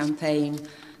 and who campaign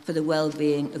for the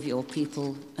well-being of your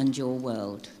people and your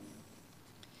world.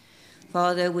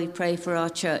 Father, we pray for our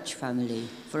church family,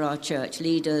 for our church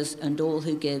leaders, and all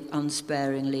who give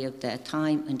unsparingly of their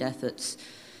time and efforts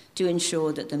to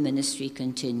ensure that the ministry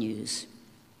continues.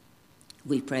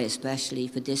 We pray especially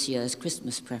for this year's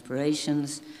Christmas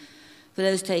preparations, for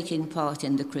those taking part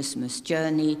in the Christmas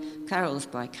journey, carols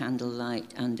by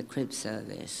candlelight, and the crib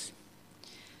service.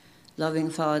 Loving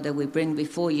Father, we bring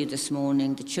before you this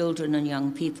morning the children and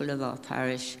young people of our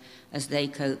parish as they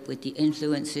cope with the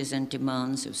influences and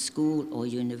demands of school or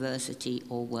university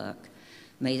or work.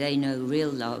 May they know real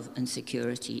love and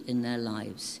security in their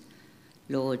lives.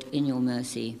 Lord, in your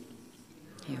mercy,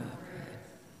 hear our prayer.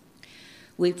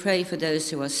 We pray for those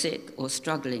who are sick or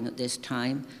struggling at this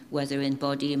time, whether in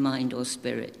body, mind, or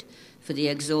spirit, for the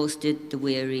exhausted, the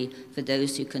weary, for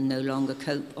those who can no longer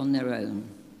cope on their own.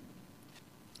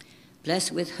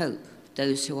 Bless with hope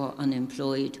those who are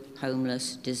unemployed,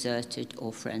 homeless, deserted,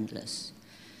 or friendless.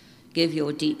 Give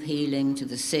your deep healing to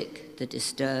the sick, the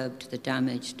disturbed, the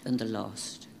damaged, and the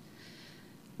lost.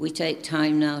 We take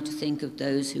time now to think of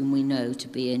those whom we know to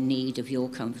be in need of your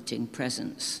comforting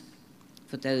presence,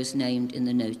 for those named in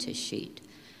the notice sheet.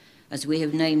 As we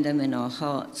have named them in our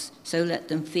hearts, so let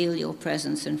them feel your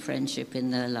presence and friendship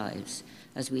in their lives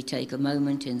as we take a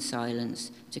moment in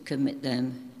silence to commit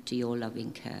them to your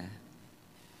loving care.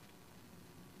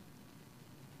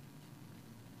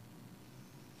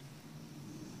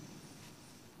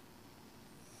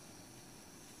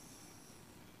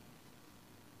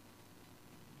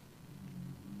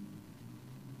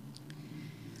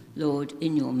 Lord,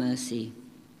 in your mercy,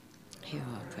 hear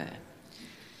our prayer.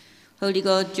 Holy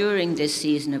God, during this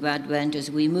season of Advent, as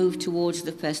we move towards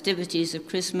the festivities of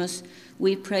Christmas,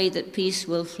 we pray that peace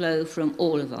will flow from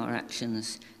all of our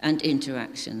actions and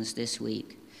interactions this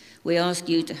week. We ask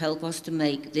you to help us to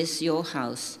make this your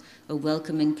house a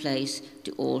welcoming place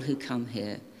to all who come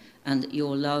here, and that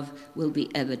your love will be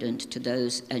evident to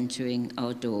those entering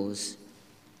our doors.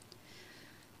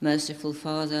 Merciful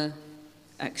Father,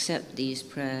 accept these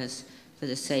prayers for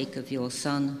the sake of your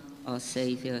Son, our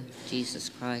Saviour, Jesus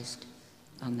Christ.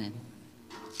 Amen.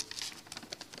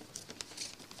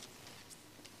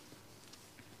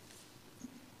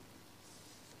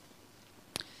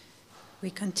 We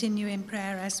continue in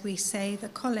prayer as we say the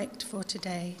collect for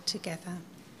today together.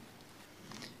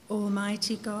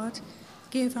 Almighty God,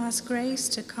 give us grace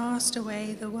to cast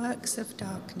away the works of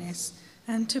darkness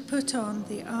and to put on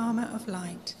the armour of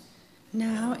light,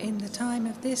 now in the time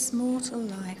of this mortal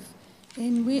life,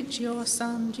 in which your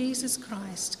Son, Jesus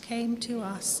Christ, came to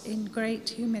us in great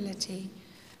humility,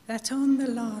 that on the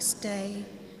last day,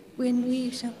 when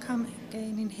we shall come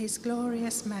again in his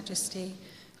glorious majesty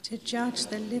to judge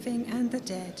the living and the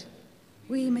dead,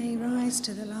 we may rise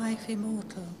to the life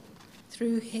immortal,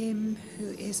 through him who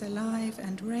is alive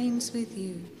and reigns with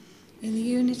you, in the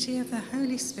unity of the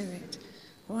Holy Spirit,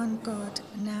 one God,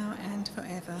 now and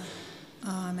forever.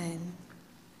 Amen.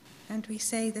 And we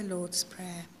say the Lord's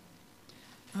Prayer.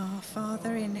 Our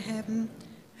Father in heaven,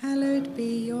 hallowed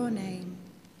be your name.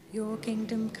 Your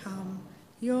kingdom come,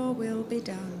 your will be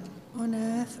done, on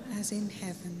earth as in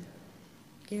heaven.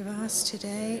 Give us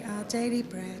today our daily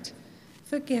bread.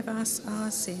 Forgive us our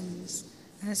sins,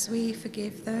 as we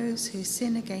forgive those who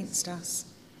sin against us.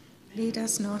 Lead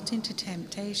us not into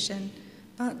temptation,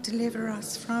 but deliver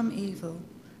us from evil.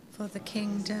 For the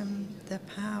kingdom, the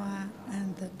power,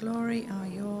 and the glory are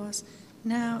yours,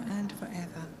 now and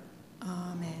forever.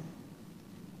 Amen.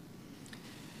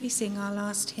 We sing our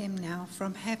last hymn now,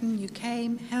 From Heaven You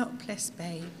Came, Helpless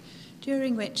Babe,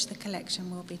 during which the collection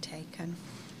will be taken.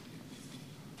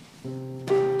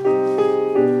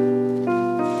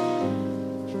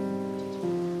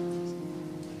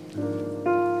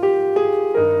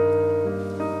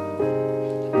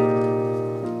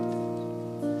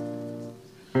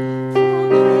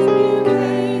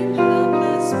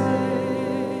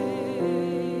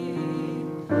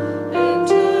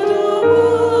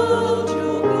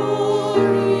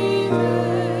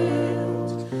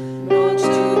 Not to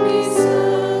be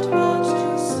sad, but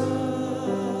to serve.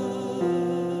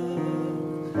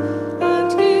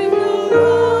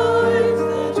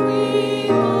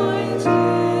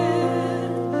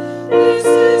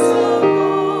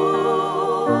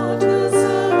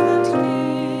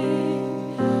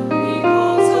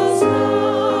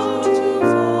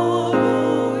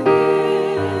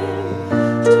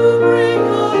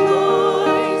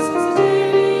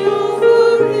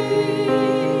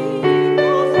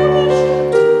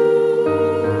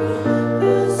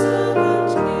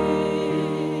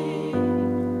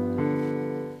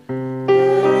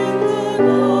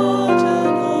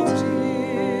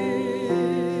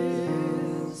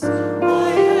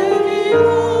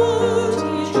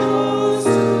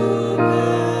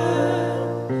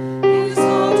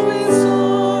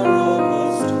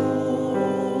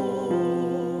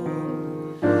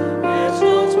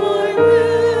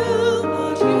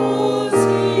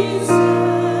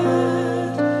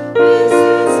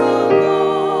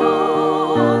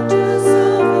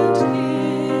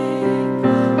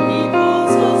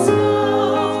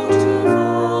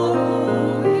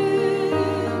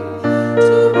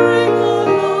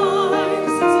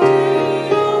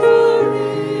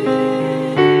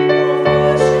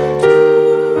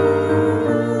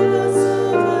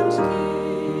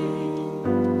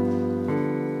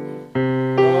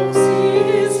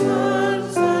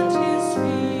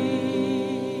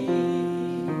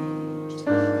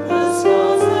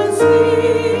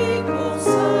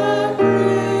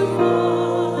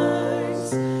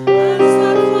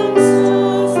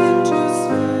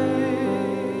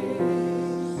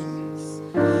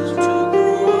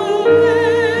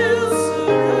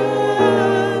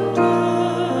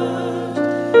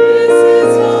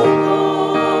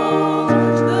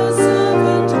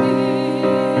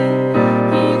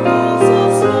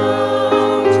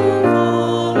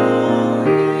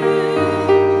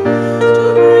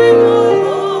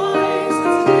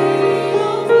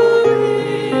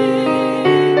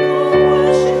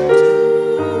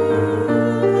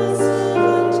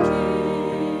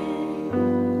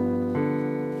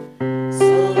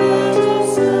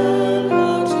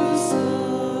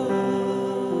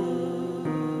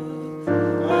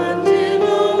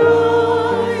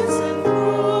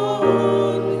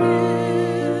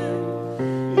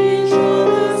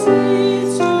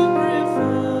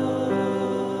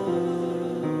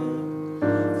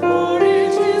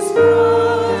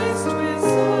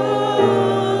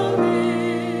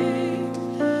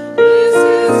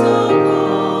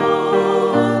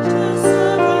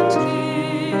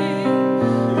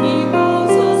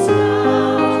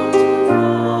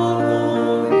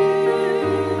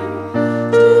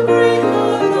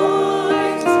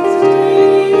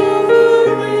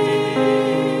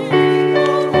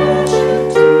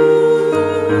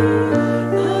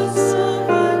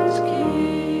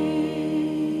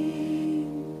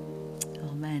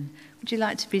 Would you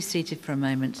like to be seated for a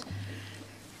moment?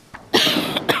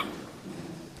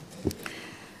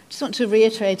 Just want to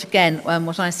reiterate again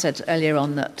what I said earlier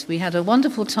on, that we had a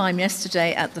wonderful time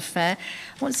yesterday at the fair.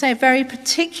 I want to say a very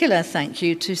particular thank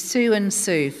you to Sue and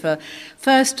Sue for,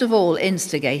 first of all,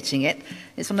 instigating it.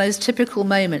 It's one of those typical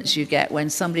moments you get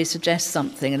when somebody suggests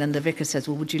something and then the vicar says,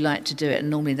 well, would you like to do it? And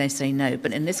normally they say no,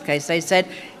 but in this case they said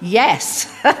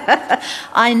yes.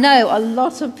 I know a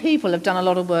lot of people have done a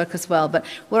lot of work as well, but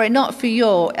were it not for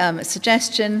your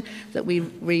suggestion that we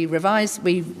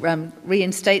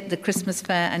reinstate the Christmas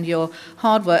fair and your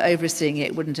hard work overseeing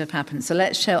it, wouldn't have happened. So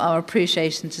let's show our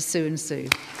appreciation to Sue and Sue.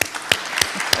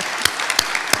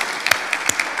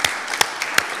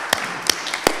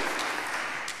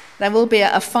 There will be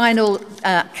a final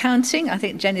counting. I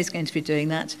think Jenny's going to be doing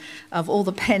that, of all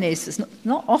the pennies. It's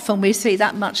not often we see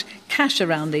that much cash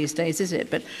around these days, is it?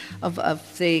 But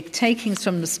of the takings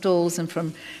from the stalls and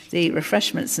from the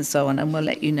refreshments and so on, and we'll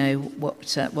let you know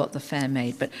what the fair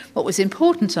made. But what was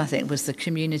important, I think, was the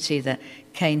community that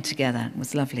came together. It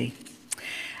was lovely.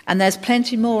 And there's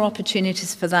plenty more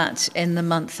opportunities for that in the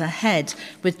month ahead,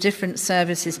 with different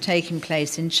services taking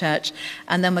place in church.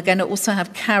 And then we're going to also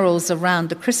have carols around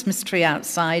the Christmas tree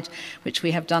outside, which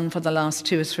we have done for the last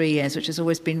 2 or 3 years, which has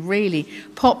always been really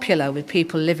popular with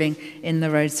people living in the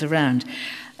roads around.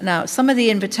 Now, some of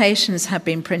the invitations have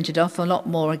been printed off. A lot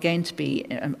more are going to be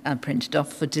printed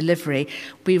off for delivery.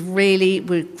 We're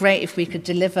great if we could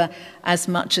deliver as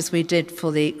much as we did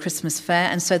for the Christmas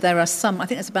fair. And so there are some, I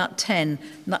think it's about 10,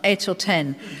 not 8 or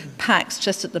 10 packs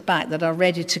just at the back that are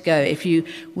ready to go. If you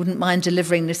wouldn't mind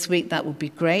delivering this week, that would be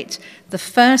great. The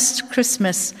first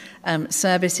Christmas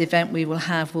service event we will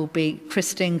have will be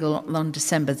Christingle on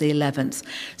December the 11th.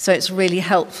 So it's really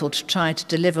helpful to try to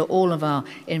deliver all of our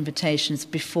invitations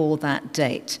before that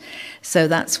date. So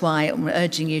that's why I'm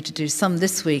urging you to do some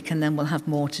this week, and then we'll have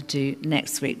more to do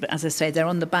next week. But as I say, they're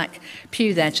on the back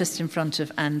pew there, just in front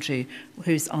of Andrew,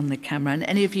 who's on the camera. And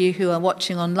any of you who are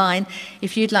watching online,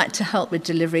 if you'd like to help with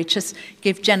delivery, just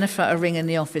give Jennifer a ring in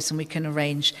the office and we can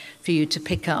arrange for you to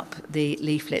pick up the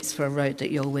leaflets for a road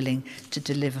that you're willing to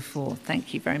deliver for.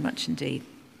 Thank you very much indeed.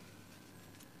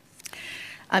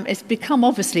 It's become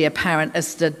obviously apparent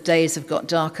as the days have got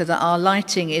darker that our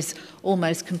lighting is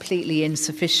almost completely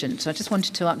insufficient. So I just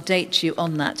wanted to update you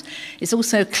on that. It's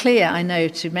also clear, I know,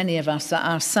 to many of us that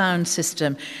our sound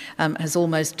system has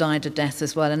almost died a death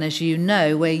as well. And as you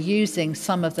know, we're using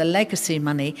some of the legacy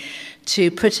money to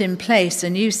put in place a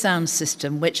new sound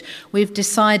system, which we've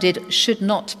decided should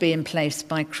not be in place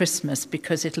by Christmas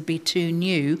because it'll be too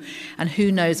new, and who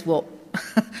knows what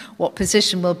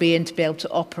position we'll be in to be able to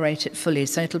operate it fully.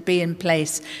 So it'll be in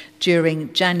place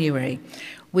during January.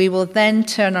 We will then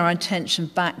turn our attention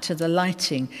back to the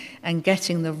lighting and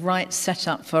getting the right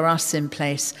setup for us in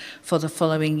place for the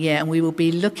following year. And we will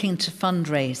be looking to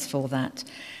fundraise for that.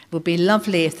 It would be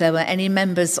lovely if there were any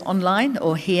members online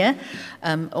or here,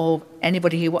 or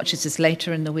anybody who watches us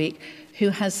later in the week, who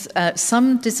has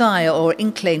some desire or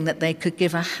inkling that they could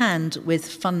give a hand with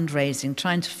fundraising,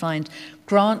 trying to find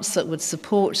grants that would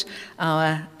support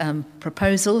our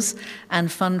proposals and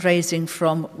fundraising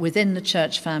from within the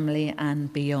church family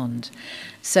and beyond.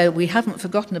 So we haven't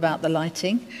forgotten about the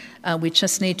lighting. We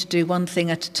just need to do one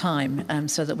thing at a time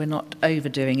so that we're not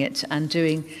overdoing it, and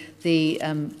doing the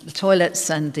toilets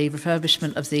and the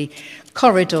refurbishment of the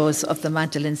corridors of the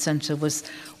Magdalene Centre was,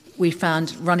 we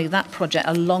found running that project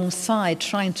alongside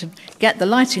trying to get the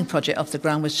lighting project off the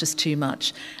ground was just too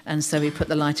much. And so we put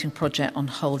the lighting project on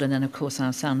hold, and then of course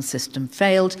our sound system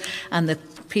failed, and the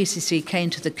PCC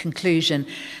came to the conclusion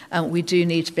we do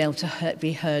need to be able to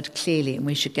be heard clearly, and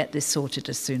we should get this sorted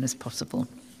as soon as possible.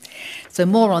 So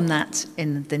more on that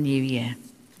in the new year.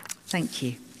 Thank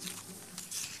you.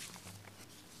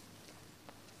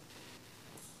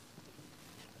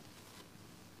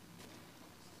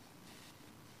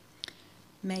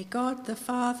 May God the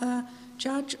Father,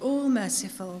 judge all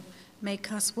merciful,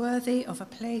 make us worthy of a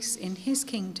place in his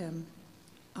kingdom.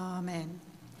 Amen.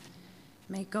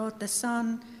 May God the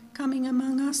Son, coming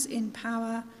among us in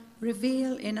power,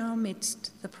 reveal in our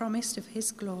midst the promise of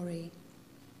his glory.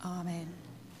 Amen.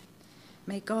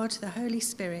 May God the Holy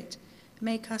Spirit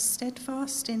make us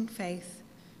steadfast in faith,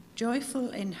 joyful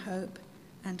in hope,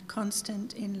 and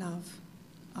constant in love.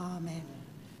 Amen.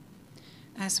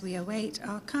 As we await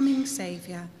our coming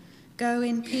Saviour, go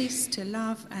in peace to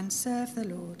love and serve the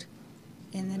Lord.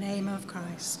 In the name of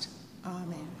Christ.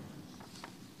 Amen.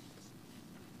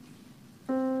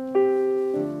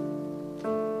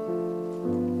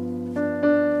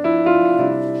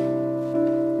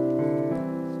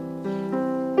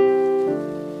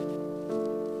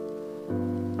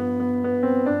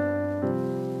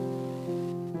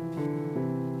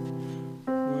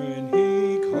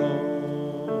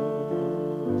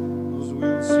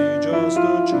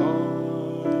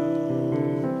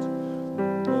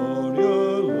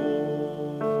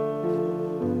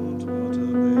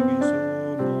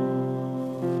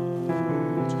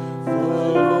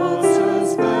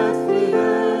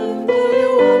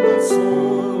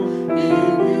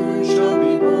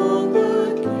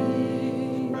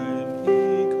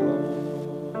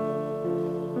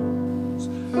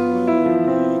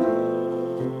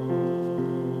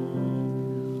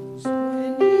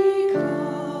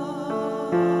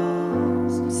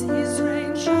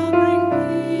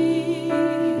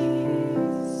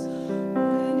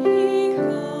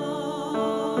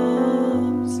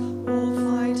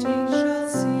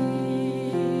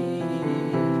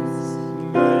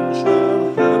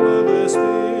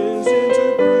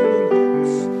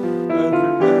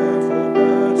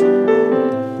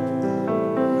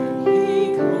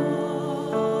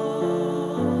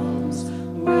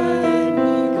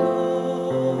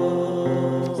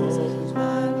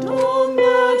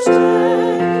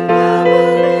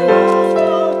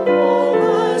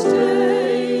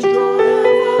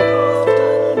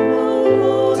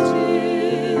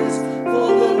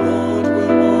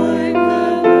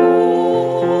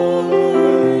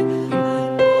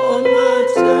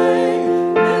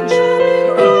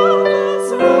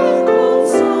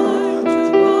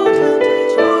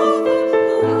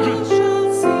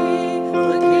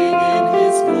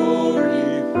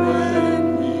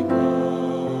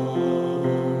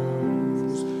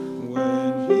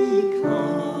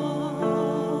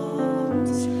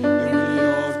 songs.